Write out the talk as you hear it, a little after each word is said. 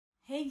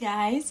Hey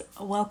guys,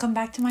 welcome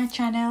back to my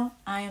channel.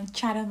 I am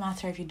Channel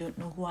Master. If you don't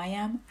know who I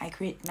am, I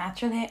create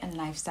natural hair and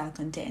lifestyle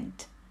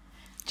content.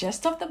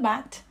 Just off the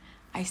bat,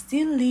 I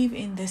still live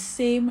in the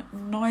same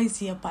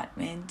noisy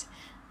apartment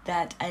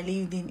that I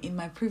lived in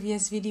my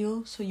previous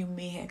video, so you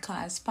may hear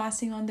cars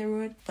passing on the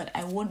road, but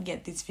I won't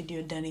get this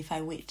video done if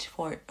I wait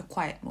for a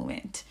quiet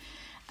moment.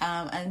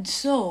 And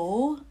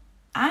so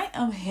I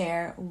am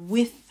here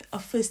with a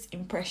first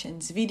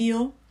impressions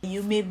video.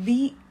 You may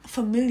be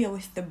familiar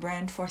with the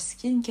brand for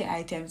skincare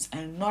items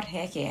and not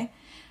hair care.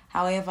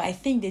 However, I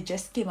think they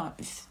just came out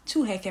with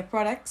 2 hair care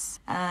products,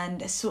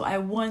 and so I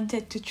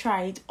wanted to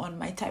try it on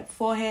my type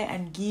 4 hair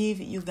and give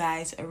you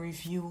guys a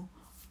review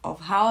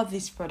of how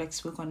these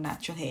products work on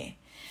natural hair.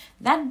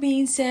 That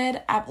being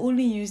said, I've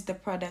only used the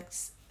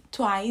products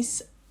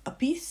twice a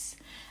piece,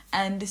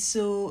 and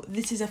so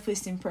this is a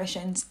first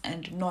impressions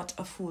and not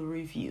a full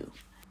review.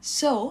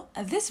 So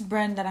this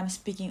brand that I'm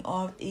speaking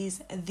of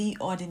is The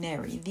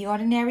Ordinary. The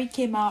Ordinary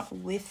came out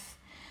with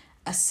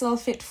a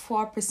sulfate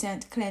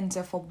 4%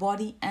 cleanser for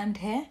body and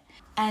hair,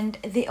 and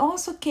they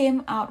also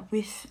came out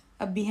with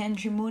a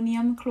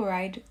bihydramonium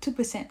chloride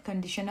 2%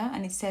 conditioner,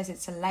 and it says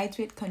it's a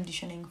lightweight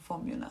conditioning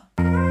formula.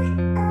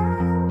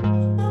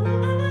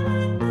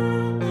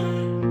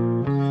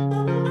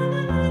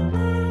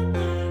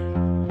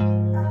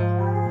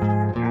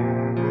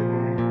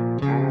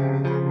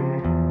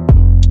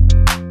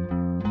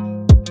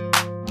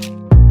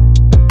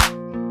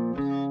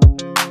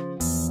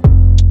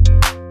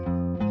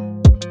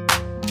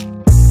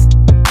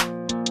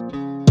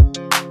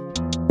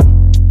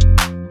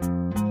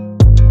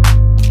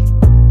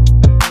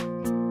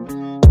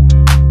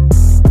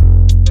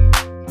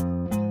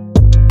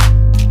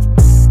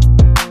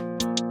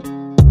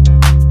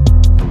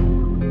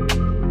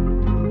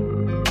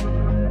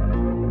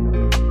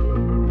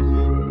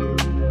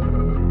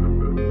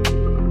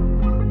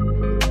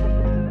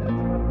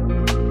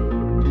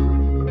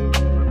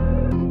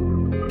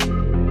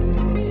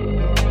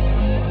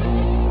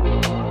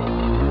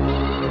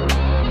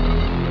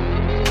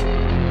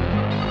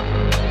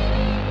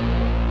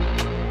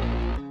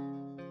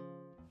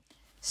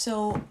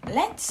 So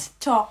let's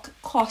talk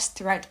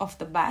cost right off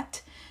the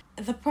bat.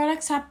 The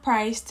products are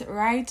priced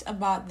right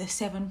about the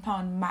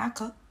 £7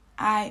 mark.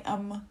 I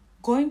am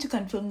going to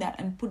confirm that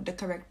and put the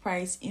correct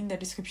price in the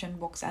description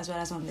box as well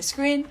as on the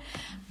screen.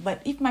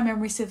 But if my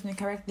memory serves me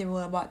correct, they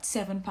were about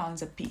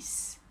 £7 a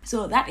piece.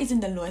 So that isn't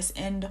the lowest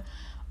end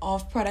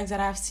of products that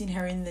I've seen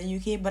here in the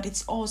UK, but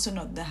it's also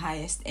not the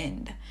highest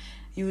end.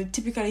 You would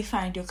typically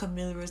find your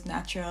Camille Rose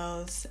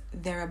Naturals,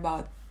 they're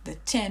about the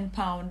 £10,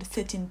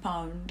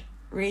 £13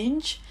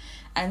 range,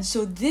 and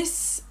so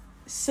this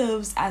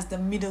serves as the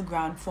middle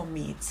ground for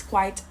me. It's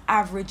quite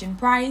average in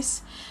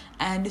price,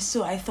 and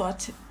so I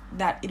thought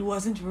that it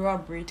wasn't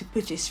robbery to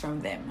purchase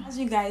from them. As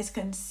you guys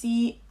can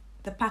see,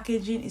 the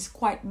packaging is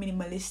quite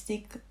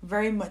minimalistic,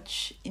 very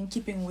much in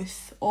keeping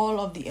with all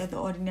of the other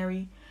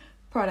Ordinary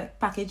product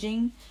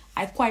packaging.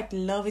 I quite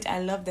love it. I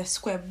love the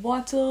square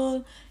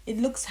bottle. It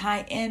looks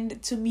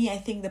high-end to me. I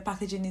think the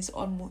packaging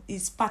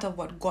is part of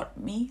what got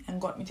me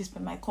to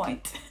spend my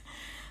coin.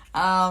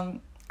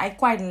 I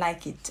quite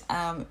like it.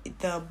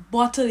 The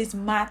bottle is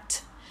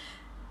matte.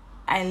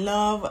 I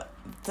love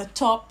the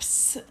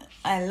tops.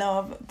 I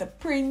love the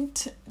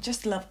print.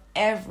 Just love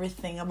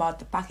everything about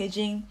the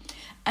packaging.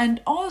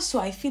 And also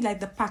I feel like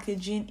the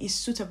packaging is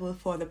suitable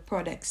for the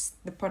product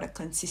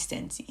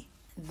consistency.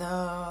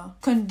 The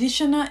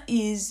conditioner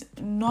is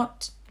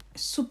not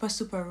super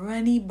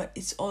runny, but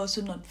it's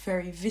also not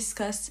very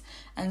viscous,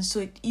 and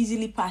so it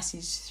easily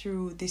passes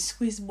through the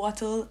squeeze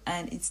bottle,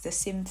 and it's the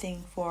same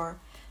thing for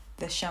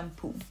the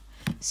shampoo.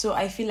 So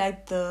I feel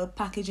like the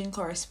packaging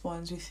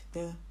corresponds with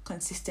the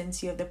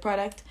consistency of the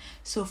product.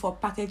 So for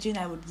packaging,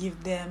 I would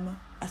give them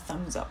a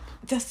thumbs up.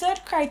 The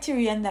third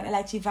criterion that I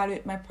like to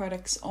evaluate my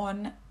products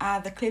on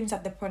are the claims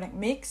that the product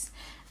makes.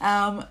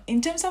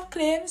 In terms of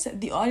claims,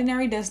 The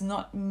Ordinary does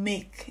not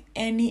make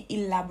any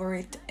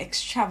elaborate,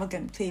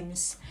 extravagant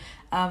claims.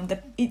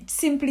 It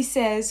simply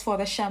says for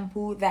the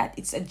shampoo that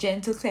it's a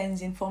gentle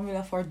cleansing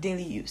formula for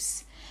daily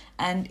use.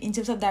 And in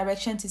terms of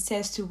directions, it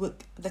says to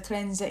work the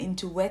cleanser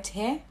into wet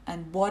hair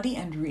and body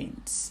and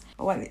rinse.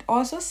 Well, it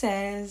also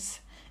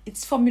says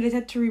it's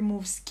formulated to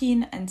remove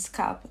skin and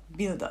scalp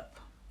buildup,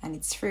 and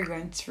it's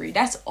fragrance free.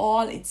 That's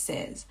all it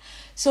says.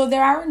 So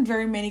there aren't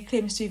very many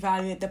claims to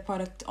evaluate the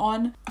product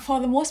on. For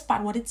the most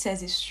part, what it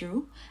says is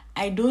true.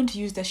 I don't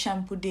use the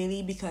shampoo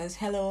daily because,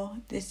 hello,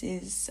 this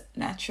is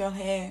natural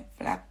hair,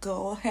 black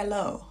girl,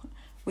 hello.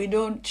 We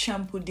don't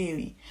shampoo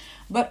daily.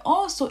 But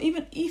also,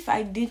 even if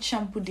I did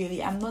shampoo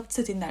daily, I'm not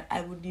certain that I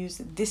would use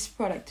this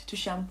product to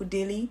shampoo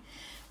daily.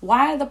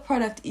 While the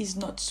product is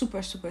not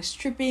super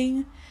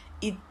stripping,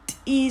 it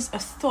is a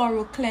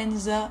thorough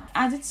cleanser.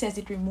 As it says,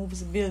 it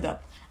removes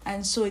buildup,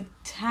 and so it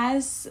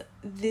has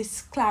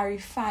this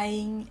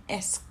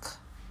clarifying-esque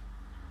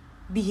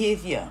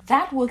behavior.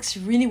 That works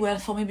really well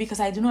for me because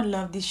I do not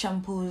love these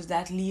shampoos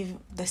that leave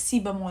the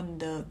sebum on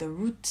the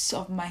roots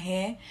of my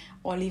hair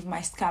or leave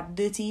my scalp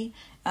dirty.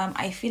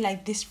 I feel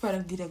like this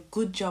product did a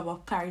good job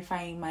of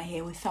clarifying my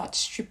hair without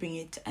stripping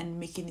it and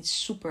making it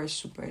super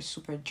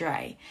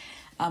dry.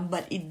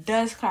 But it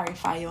does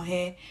clarify your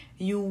hair.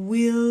 You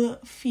will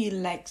feel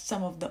like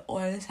some of the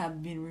oils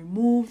have been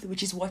removed,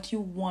 which is what you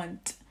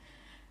want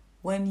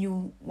when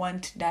you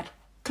want that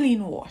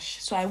clean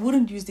wash. So I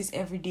wouldn't use this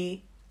every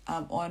day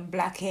on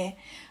black hair,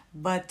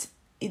 but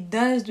it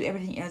does do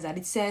everything else that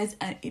it says,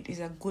 and it is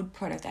a good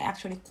product. I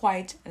actually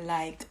quite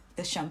like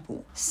the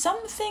shampoo.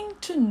 Something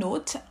to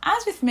note,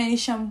 as with many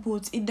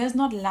shampoos, it does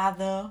not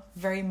lather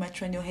very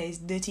much when your hair is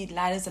dirty. It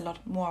lathers a lot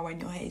more when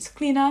your hair is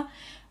cleaner,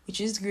 which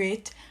is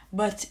great.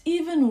 But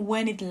even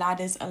when it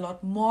lathers a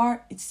lot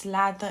more, its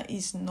lather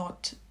is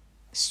not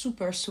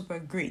super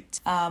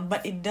great.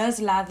 But it does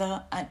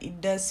lather and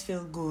it does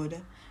feel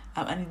good,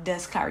 and it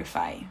does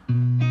clarify.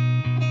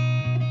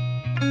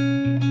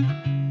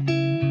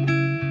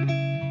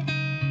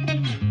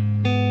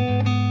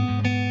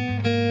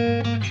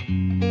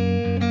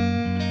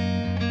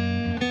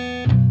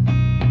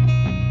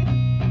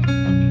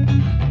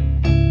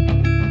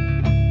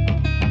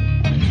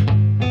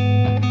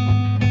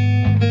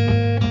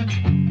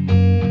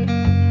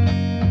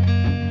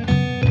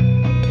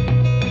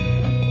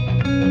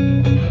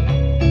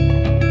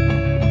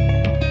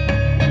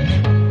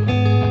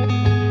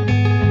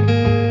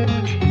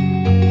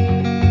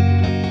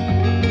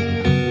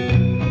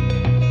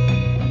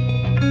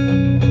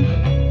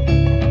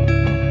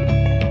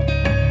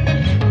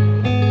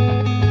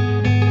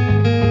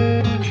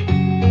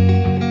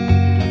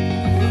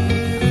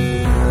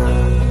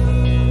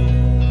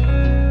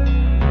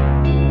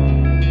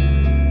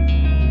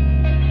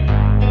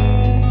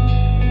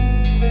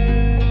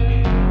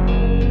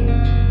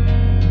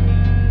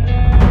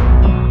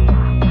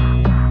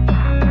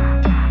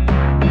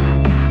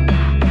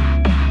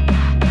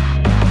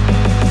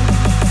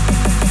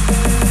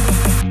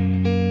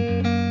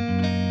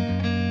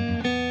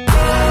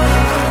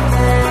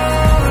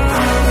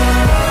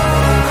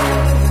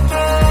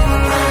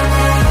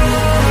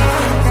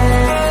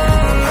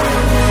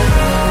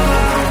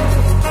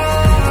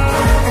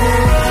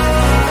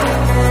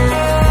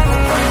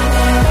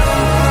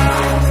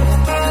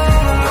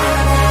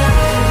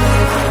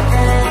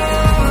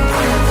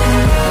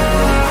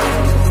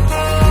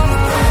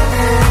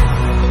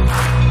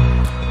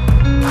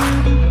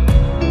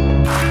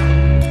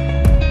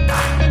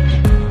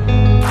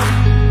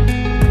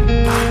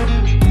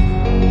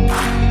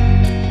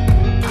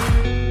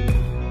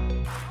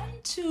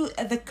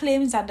 The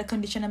claims that the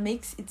conditioner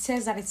makes, it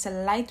says that it's a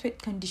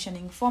lightweight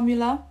conditioning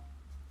formula.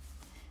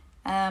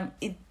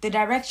 The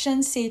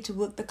directions say to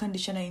work the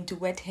conditioner into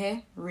wet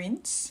hair,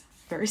 rinse.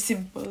 Very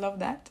simple, love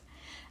that.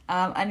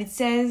 And it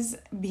says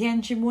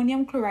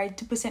bihydramonium chloride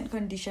 2%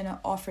 conditioner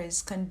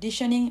offers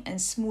conditioning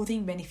and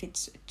smoothing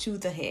benefits to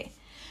the hair.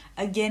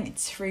 Again,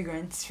 it's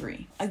fragrance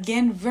free.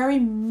 Again, very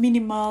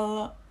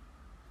minimal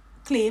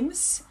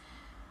claims.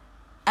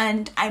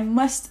 And I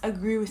must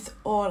agree with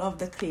all of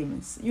the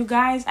claims. You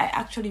guys, I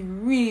actually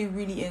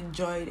really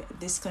enjoyed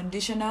this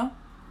conditioner.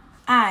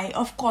 I,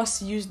 of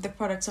course, used the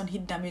products on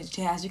heat damaged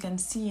hair, as you can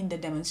see in the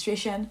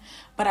demonstration.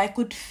 But I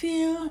could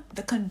feel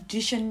the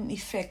conditioning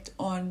effect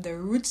on the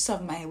roots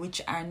of my hair,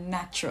 which are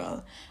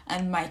natural,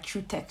 and my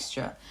true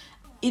texture.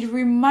 It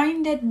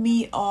reminded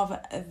me of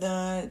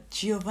the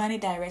Giovanni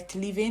Direct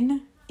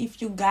Leave-In. If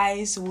you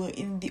guys were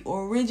in the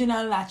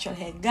original natural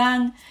hair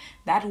gang,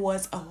 that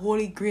was a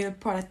holy grail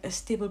product, a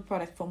staple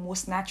product for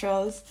most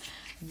naturals.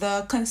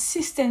 The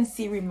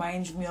consistency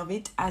reminds me of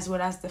it, as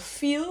well as the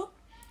feel,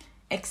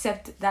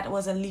 except that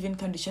was a leave-in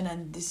conditioner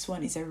and this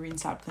one is a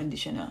rinse out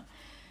conditioner.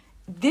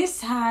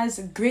 This has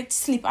great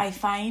slip, I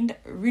find,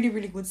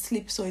 really good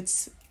slip, so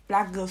it's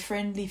black girl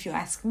friendly if you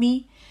ask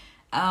me.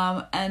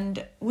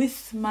 And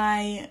with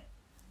my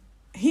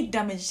heat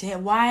damaged hair,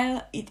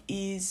 while it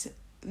is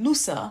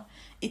looser,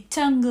 it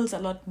tangles a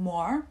lot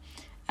more,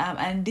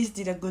 and this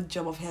did a good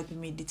job of helping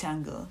me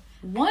detangle.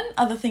 One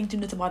other thing to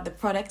note about the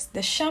products,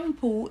 the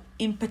shampoo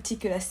in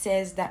particular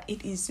says that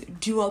it is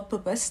dual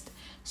purposed,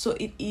 so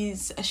it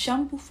is a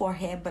shampoo for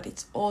hair, but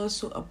it's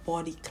also a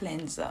body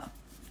cleanser.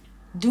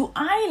 Do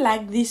I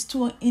like these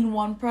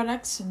 2-in-1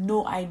 products?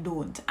 No, I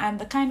don't. I'm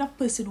the kind of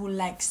person who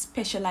likes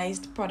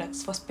specialized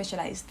products for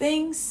specialized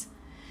things.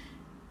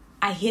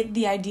 I hate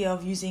the idea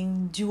of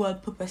using dual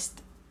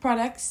purposed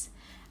products.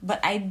 But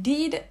I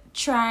did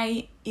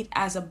try it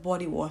as a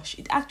body wash.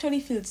 It actually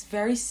feels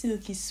very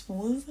silky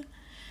smooth,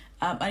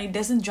 and it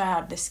doesn't dry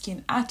out the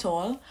skin at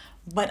all.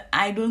 But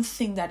I don't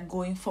think that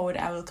going forward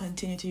I will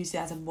continue to use it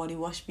as a body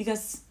wash,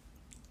 because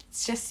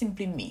it's just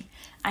simply me.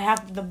 I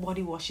have the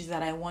body washes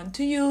that I want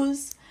to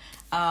use,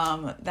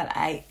 that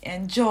I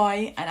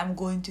enjoy, and I'm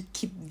going to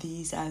keep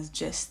these as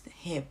just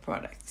hair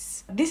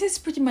products. This is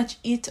pretty much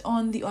it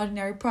on the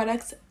Ordinary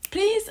products.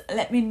 Please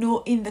let me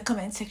know in the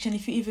comment section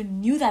if you even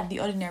knew that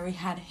The Ordinary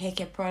had hair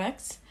care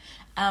products.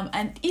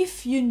 And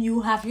if you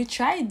knew, have you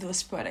tried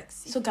those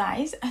products? So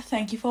guys,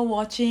 thank you for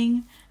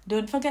watching.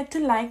 Don't forget to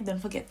like, don't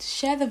forget to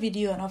share the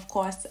video, and of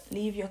course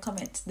leave your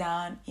comments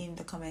down in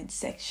the comment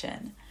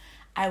section.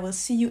 I will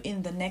see you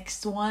in the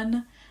next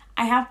one.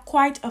 I have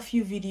quite a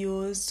few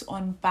videos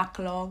on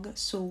backlog.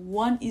 So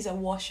one is a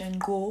wash and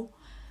go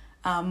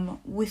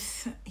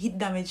with heat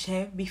damage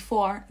hair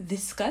before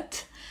this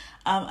cut,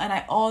 and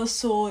I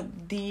also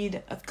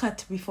did a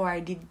cut before I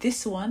did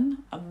this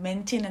one, a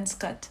maintenance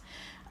cut,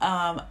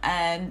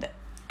 and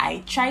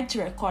I tried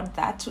to record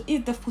that. So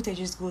if the footage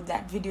is good,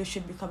 that video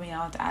should be coming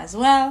out as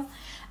well.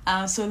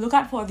 So look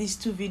out for these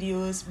two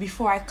videos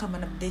before I come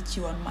and update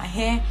you on my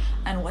hair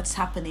and what's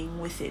happening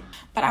with it.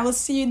 But I will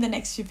see you in the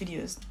next few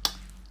videos.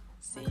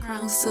 My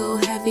crown so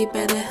heavy,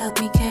 better help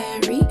me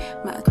carry.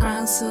 My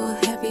crown so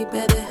heavy,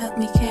 better help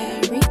me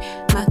carry.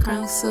 My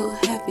crown so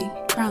heavy,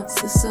 crown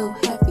is so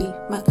heavy.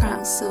 My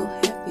crown so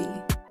heavy.